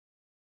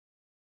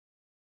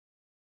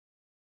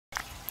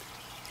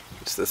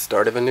It's the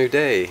start of a new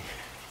day.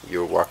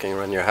 You're walking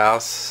around your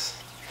house.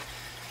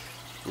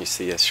 You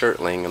see a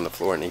shirt laying on the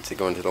floor. It needs to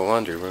go into the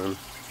laundry room.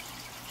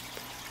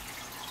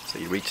 So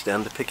you reach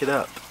down to pick it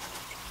up.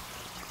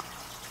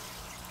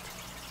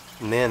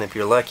 And then, if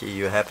you're lucky,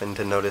 you happen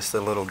to notice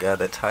the little guy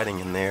that's hiding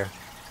in there.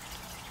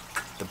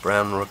 The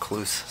Brown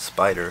Recluse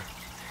Spider.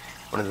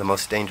 One of the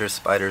most dangerous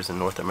spiders in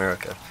North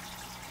America.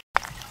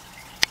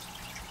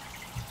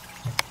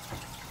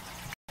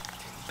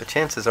 But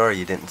chances are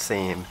you didn't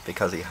see him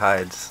because he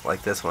hides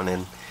like this one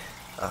in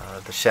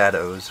the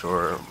shadows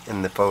or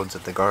in the folds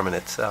of the garment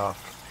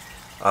itself.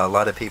 A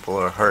lot of people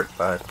are hurt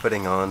by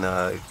putting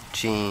on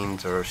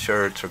jeans or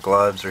shirts or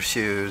gloves or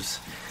shoes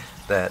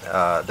that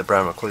the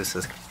brown recluse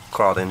has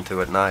crawled into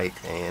at night,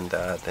 and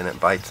then it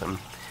bites them.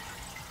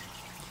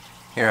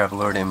 Here I've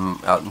lured him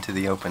out into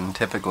the open.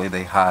 Typically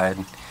they hide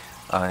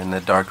in the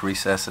dark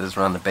recesses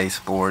around the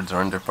baseboards or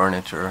under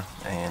furniture,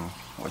 and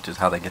which is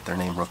how they get their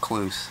name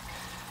recluse.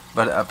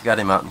 But I've got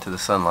him out into the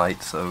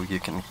sunlight so you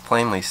can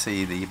plainly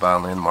see the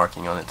violin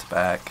marking on its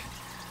back.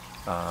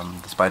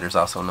 The spider is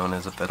also known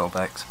as a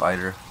fiddleback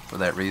spider for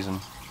that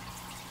reason.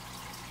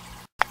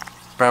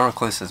 Brown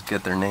recluses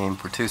get their name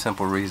for two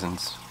simple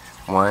reasons.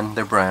 One,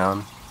 they're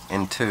brown,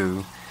 and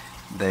two,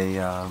 they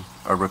are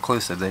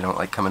reclusive. They don't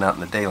like coming out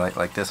in the daylight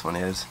like this one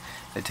is.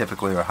 They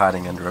typically are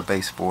hiding under a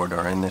baseboard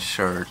or in this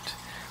shirt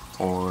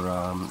or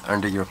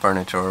under your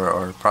furniture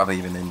or probably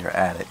even in your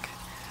attic.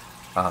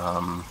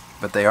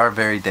 But they are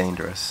very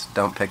dangerous.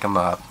 Don't pick them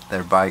up.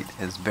 Their bite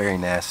is very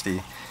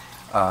nasty.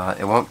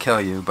 It won't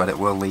kill you, but it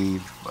will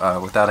leave,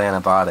 without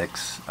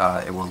antibiotics,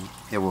 it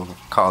will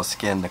cause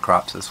skin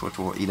necropsis, which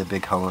will eat a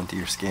big hole into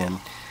your skin,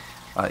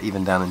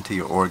 even down into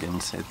your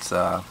organs. It's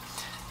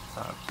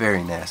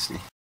very nasty.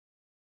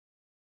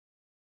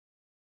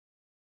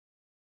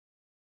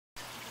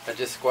 I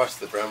just squashed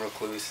the brown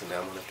recluse and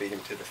now I'm going to feed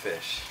him to the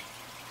fish.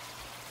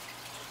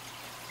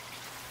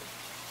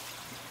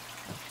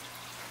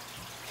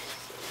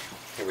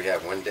 Here we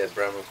have one dead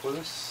brown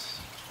recluse.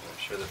 I'm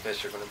sure the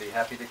fish are going to be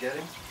happy to get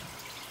him.